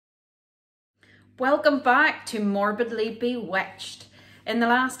Welcome back to Morbidly Bewitched. In the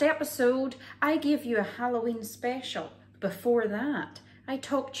last episode, I gave you a Halloween special. Before that, I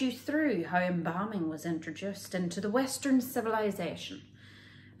talked you through how embalming was introduced into the Western civilization.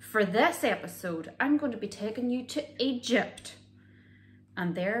 For this episode, I'm going to be taking you to Egypt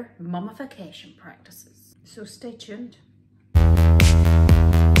and their mummification practices. So stay tuned.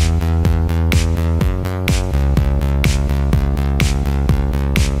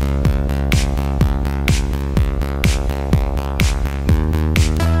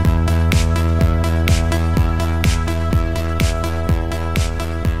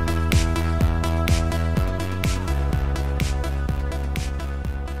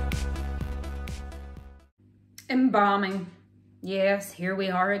 Embalming. Yes, here we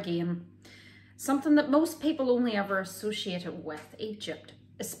are again. Something that most people only ever associate it with Egypt,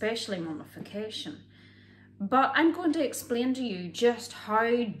 especially mummification. But I'm going to explain to you just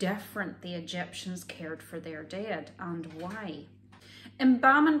how different the Egyptians cared for their dead and why.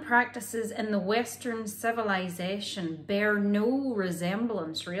 Embalming practices in the Western civilization bear no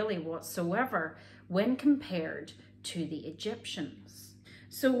resemblance really whatsoever when compared to the Egyptians.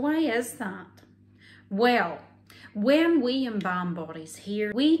 So why is that? Well, when we embalm bodies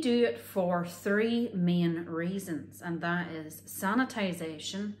here, we do it for three main reasons, and that is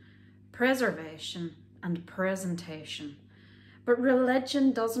sanitization, preservation, and presentation. But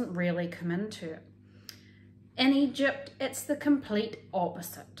religion doesn't really come into it. In Egypt, it's the complete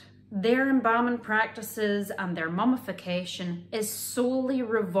opposite. Their embalming practices and their mummification is solely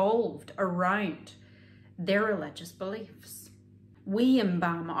revolved around their religious beliefs. We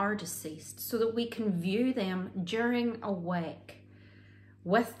embalm our deceased so that we can view them during a wake,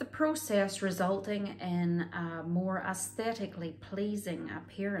 with the process resulting in a more aesthetically pleasing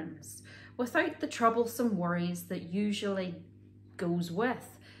appearance, without the troublesome worries that usually goes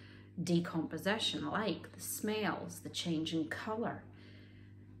with decomposition, like the smells, the change in colour.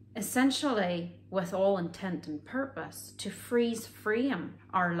 Essentially, with all intent and purpose, to freeze frame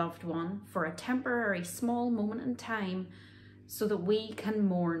our loved one for a temporary small moment in time so that we can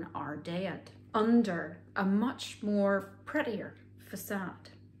mourn our dead under a much more prettier facade,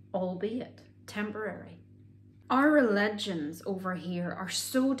 albeit temporary. Our religions over here are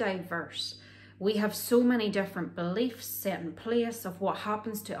so diverse. We have so many different beliefs set in place of what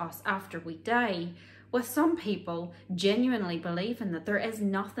happens to us after we die, with some people genuinely believing that there is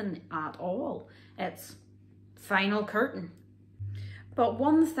nothing at all. It's final curtain. But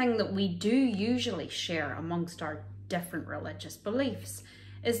one thing that we do usually share amongst our different religious beliefs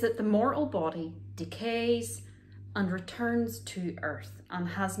is that the mortal body decays and returns to earth and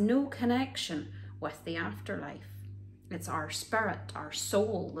has no connection with the afterlife. It's our spirit, our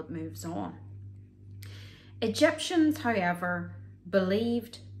soul that moves on. Egyptians, however,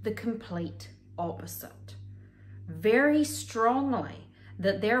 believed the complete opposite, very strongly,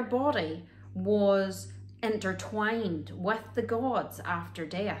 that their body was intertwined with the gods after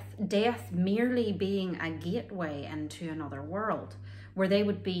death, death merely being a gateway into another world where they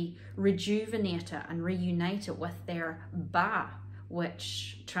would be rejuvenated and reunited with their Ba,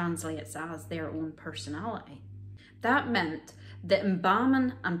 which translates as their own personality. That meant that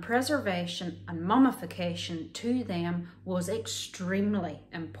embalming and preservation and mummification to them was extremely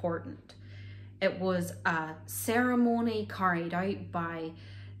important. It was a ceremony carried out by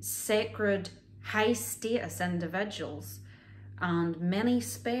sacred high status individuals, and many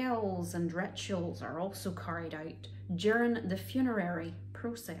spells and rituals are also carried out during the funerary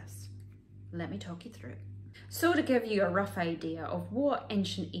process. Let me talk you through. So to give you a rough idea of what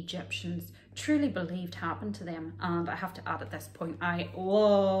ancient Egyptians truly believed happened to them, and I have to add at this point, I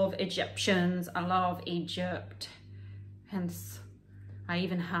love Egyptians, I love Egypt, hence I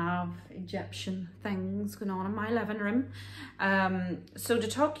even have Egyptian things going on in my living room. So to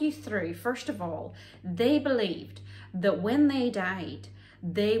talk you through, first of all, they believed that when they died,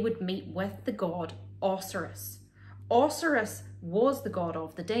 they would meet with the god Osiris. Osiris was the god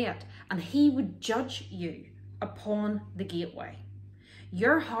of the dead, and he would judge you upon the gateway.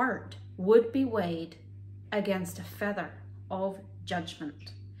 Your heart would be weighed against a feather of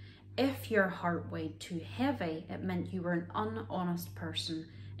judgment. If your heart weighed too heavy, it meant you were an unhonest person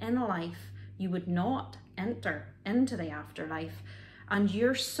in life. You would not enter into the afterlife, and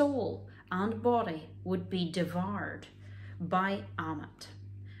your soul and body would be devoured by Ammit,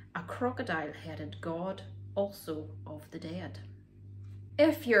 a crocodile-headed god, also of the dead.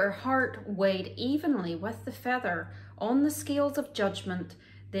 If your heart weighed evenly with the feather on the scales of judgment,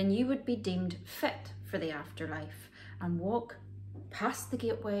 then you would be deemed fit for the afterlife and walk past the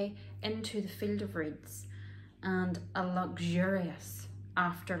gateway into the field of reeds and a luxurious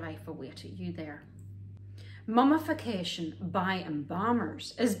afterlife awaited you there. Mummification by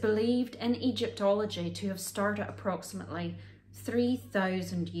embalmers is believed in Egyptology to have started approximately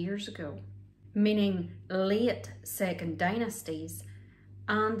 3,000 years ago, meaning late Second Dynasties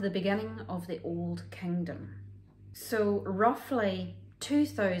and the beginning of the Old Kingdom. So roughly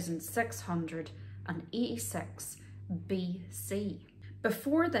 2686 BC.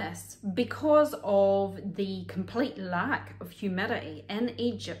 Before this, because of the complete lack of humidity in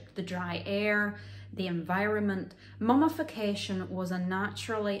Egypt, the dry air, the environment, mummification was a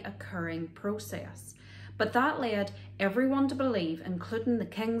naturally occurring process. But that led everyone to believe, including the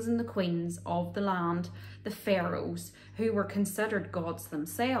kings and the queens of the land, the pharaohs, who were considered gods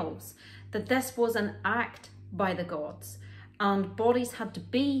themselves, that this was an act by the gods, and bodies had to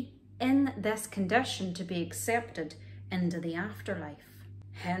be in this condition to be accepted into the afterlife.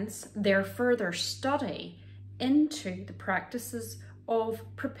 Hence, their further study into the practices of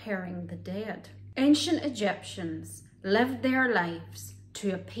preparing the dead. Ancient Egyptians lived their lives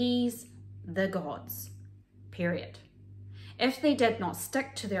to appease the gods, period. If they did not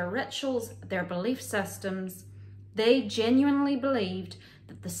stick to their rituals, their belief systems, they genuinely believed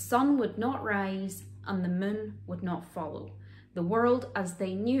that the sun would not rise and the moon would not follow. The world as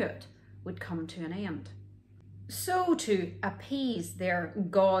they knew it would come to an end. So to appease their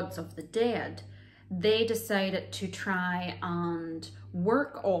gods of the dead, they decided to try and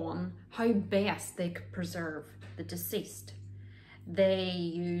work on how best they could preserve the deceased. They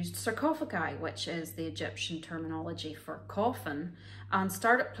used sarcophagi, which is the Egyptian terminology for coffin, and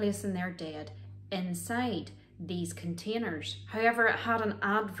started placing their dead inside these containers. However, it had an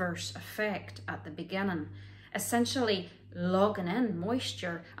adverse effect at the beginning, essentially logging in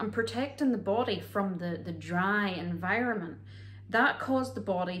moisture and protecting the body from the dry environment. That caused the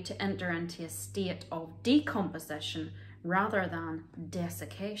body to enter into a state of decomposition rather than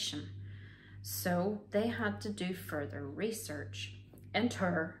desiccation. So they had to do further research.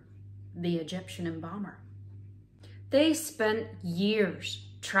 Enter the Egyptian embalmer. They spent years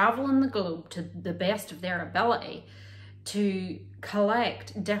traveling the globe to the best of their ability to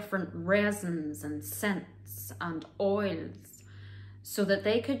collect different resins and scents and oils so that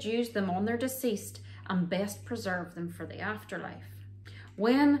they could use them on their deceased and best preserve them for the afterlife.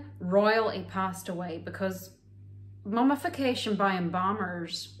 When royalty passed away, because mummification by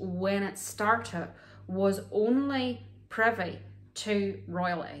embalmers, when it started, was only privy to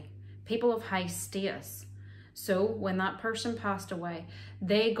royalty, people of high status. So when that person passed away,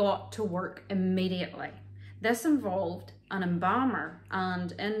 they got to work immediately. This involved an embalmer,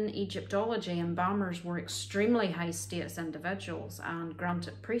 and in Egyptology, embalmers were extremely high status individuals and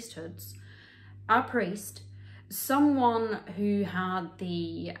granted priesthoods. A priest, someone who had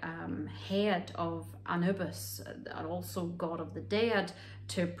the head of Anubis, also god of the dead,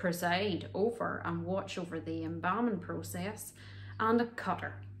 to preside over and watch over the embalming process, and a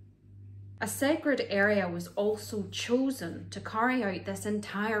cutter. A sacred area was also chosen to carry out this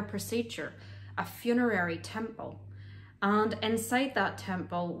entire procedure, a funerary temple. And inside that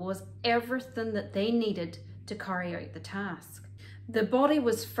temple was everything that they needed to carry out the task. The body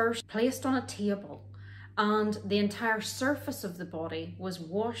was first placed on a table, and the entire surface of the body was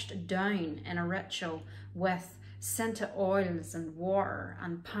washed down in a ritual with scented oils and water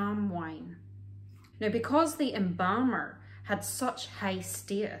and palm wine. Now, because the embalmer had such high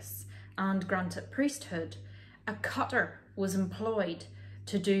status and granted priesthood, a cutter was employed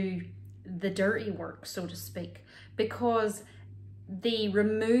to do the dirty work, so to speak, because the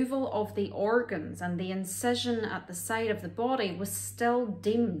removal of the organs and the incision at the side of the body was still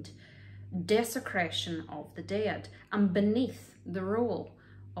deemed desecration of the dead and beneath the role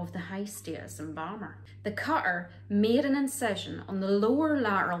of the high status embalmer. The cutter made an incision on the lower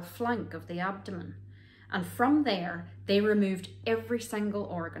lateral flank of the abdomen, and from there they removed every single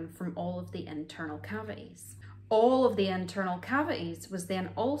organ from all of the internal cavities. All of the internal cavities was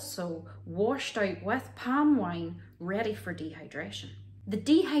then also washed out with palm wine, ready for dehydration. The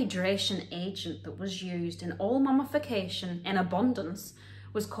dehydration agent that was used in all mummification in abundance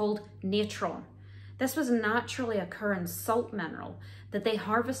was called natron. This was a naturally occurring salt mineral that they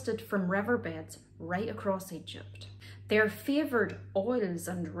harvested from riverbeds right across Egypt. Their favoured oils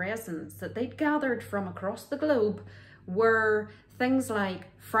and resins that they'd gathered from across the globe were things like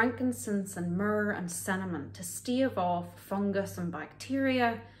frankincense and myrrh and cinnamon to stave off fungus and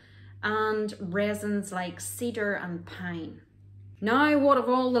bacteria, and resins like cedar and pine. Now, what of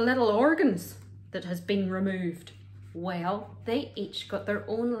all the little organs that has been removed? Well, they each got their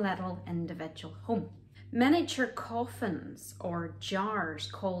own little individual home. Miniature coffins or jars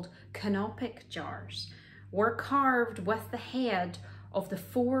called canopic jars were carved with the head of the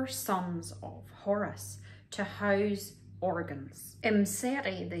 4 sons of Horus to house organs.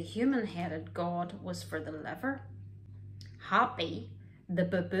 Imseti, the human-headed god, was for the liver. Hapi, the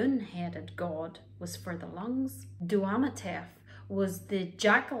baboon-headed god, was for the lungs. Duamatef was the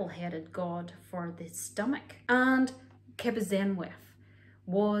jackal-headed god for the stomach. And Qebhsennuf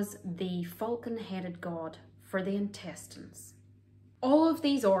was the falcon-headed god for the intestines. All of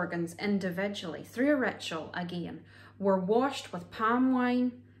these organs individually, through a ritual again, were washed with palm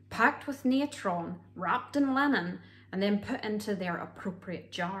wine, packed with natron, wrapped in linen, and then put into their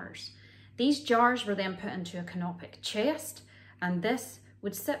appropriate jars. These jars were then put into a canopic chest, and this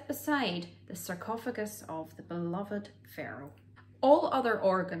would sit beside the sarcophagus of the beloved pharaoh. All other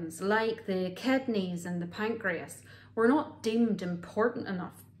organs, like the kidneys and the pancreas, were not deemed important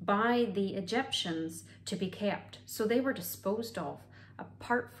enough by the Egyptians to be kept, so they were disposed of,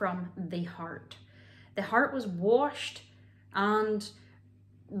 apart from the heart. The heart was washed and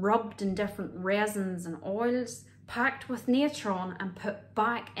rubbed in different resins and oils, packed with natron and put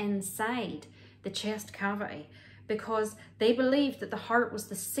back inside the chest cavity, because they believed that the heart was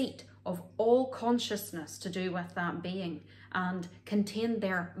the seat of all consciousness to do with that being and contained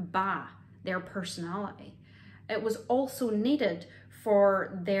their ba, their personality. It was also needed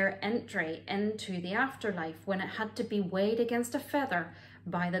for their entry into the afterlife, when it had to be weighed against a feather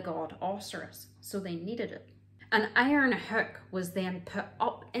by the god Osiris, so they needed it. An iron hook was then put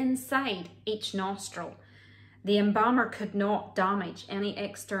up inside each nostril. The embalmer could not damage any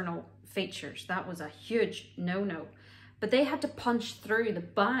external features. That was a huge no-no. But they had to punch through the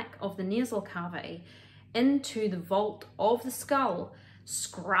back of the nasal cavity into the vault of the skull,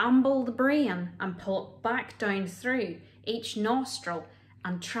 scramble the brain and pull it back down through each nostril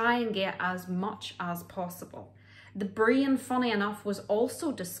and try and get as much as possible. The brain, funny enough, was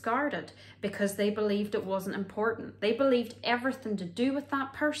also discarded because they believed it wasn't important. They believed everything to do with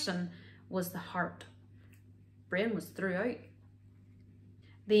that person was the heart. Brain was threw out.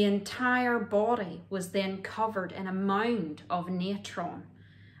 The entire body was then covered in a mound of natron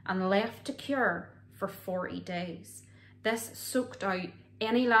and left to cure for 40 days. This soaked out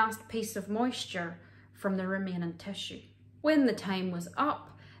any last piece of moisture from the remaining tissue. When the time was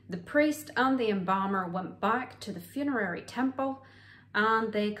up, the priest and the embalmer went back to the funerary temple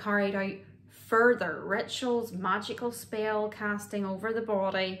and they carried out further rituals, magical spell casting over the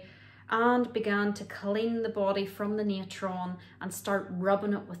body, and began to clean the body from the natron and start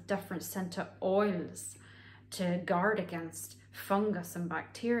rubbing it with different scented oils to guard against fungus and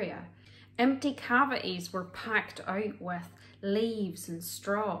bacteria. Empty cavities were packed out with leaves and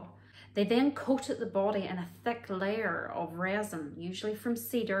straw. They then coated the body in a thick layer of resin, usually from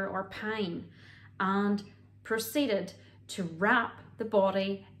cedar or pine, and proceeded to wrap the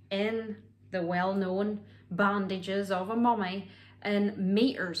body in the well-known bandages of a mummy in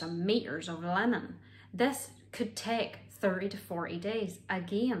meters and meters of linen. This could take 30 to 40 days,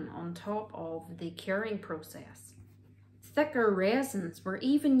 again on top of the curing process. Thicker resins were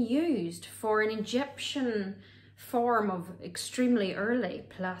even used for an Egyptian form of extremely early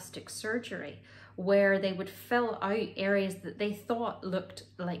plastic surgery, where they would fill out areas that they thought looked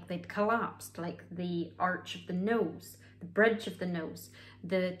like they'd collapsed, like the arch of the nose, the bridge of the nose,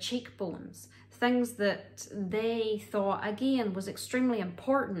 the cheekbones, things that they thought again was extremely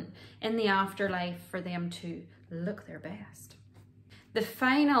important in the afterlife for them to look their best. The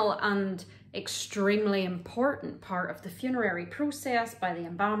final and extremely important part of the funerary process by the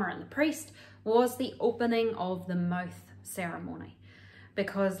embalmer and the priest was the opening of the mouth ceremony.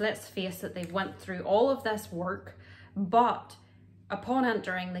 Because let's face it, they went through all of this work, but upon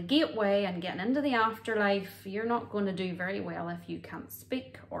entering the gateway and getting into the afterlife, you're not going to do very well if you can't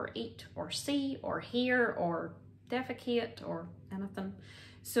speak or eat or see or hear or defecate or anything.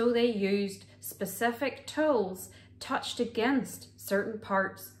 So they used specific tools touched against certain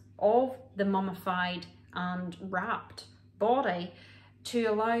parts of the mummified and wrapped body to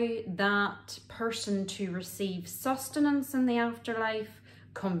allow that person to receive sustenance in the afterlife,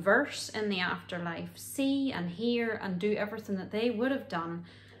 converse in the afterlife, see and hear and do everything that they would have done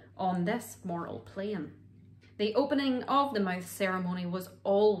on this mortal plane. The opening of the mouth ceremony was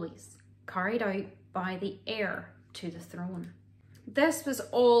always carried out by the heir to the throne. This was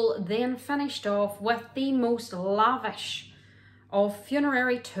all then finished off with the most lavish of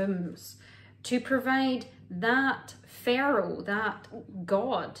funerary tombs to provide that pharaoh, that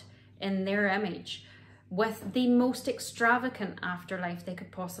god in their image, with the most extravagant afterlife they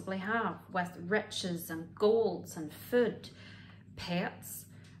could possibly have, with riches and golds and food, pets,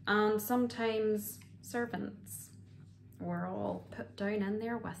 and sometimes servants were all put down in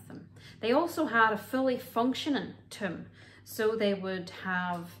there with them. They also had a fully functioning tomb. So they would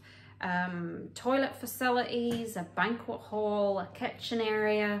have toilet facilities, a banquet hall, a kitchen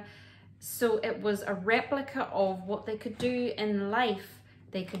area. So it was a replica of what they could do in life,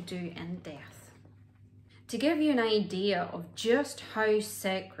 they could do in death. To give you an idea of just how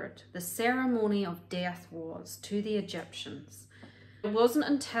sacred the ceremony of death was to the Egyptians, it wasn't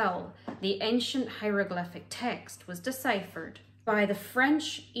until the ancient hieroglyphic text was deciphered by the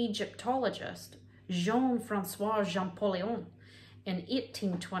French Egyptologist Jean-François Champollion in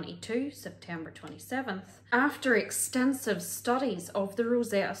 1822, September 27th, after extensive studies of the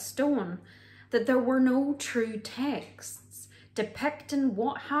Rosetta Stone, that there were no true texts depicting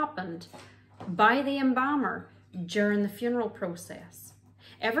what happened by the embalmer during the funeral process.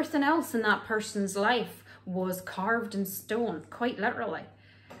 Everything else in that person's life was carved in stone, quite literally.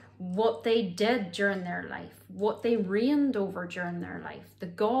 What they did during their life, what they reigned over during their life, the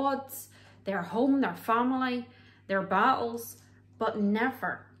gods, their home, their family, their battles, but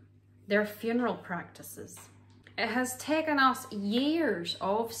never their funeral practices. It has taken us years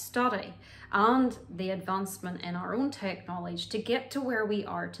of study and the advancement in our own technology to get to where we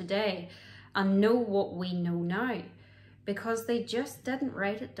are today and know what we know now, because they just didn't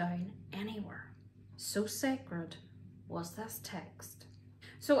write it down anywhere. So sacred was this text.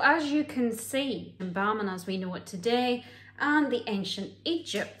 So as you can see, embalming as we know it today and the ancient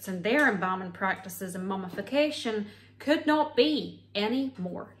Egypts and their embalming practices and mummification could not be any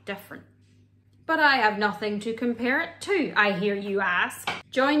more different. But I have nothing to compare it to, I hear you ask.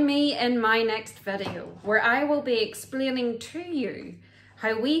 Join me in my next video, where I will be explaining to you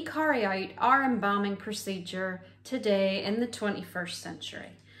how we carry out our embalming procedure today in the 21st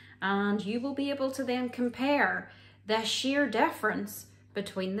century. And you will be able to then compare the sheer difference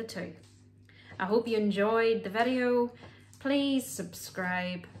between the two. I hope you enjoyed the video. Please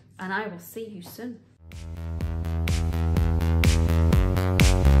subscribe and I will see you soon.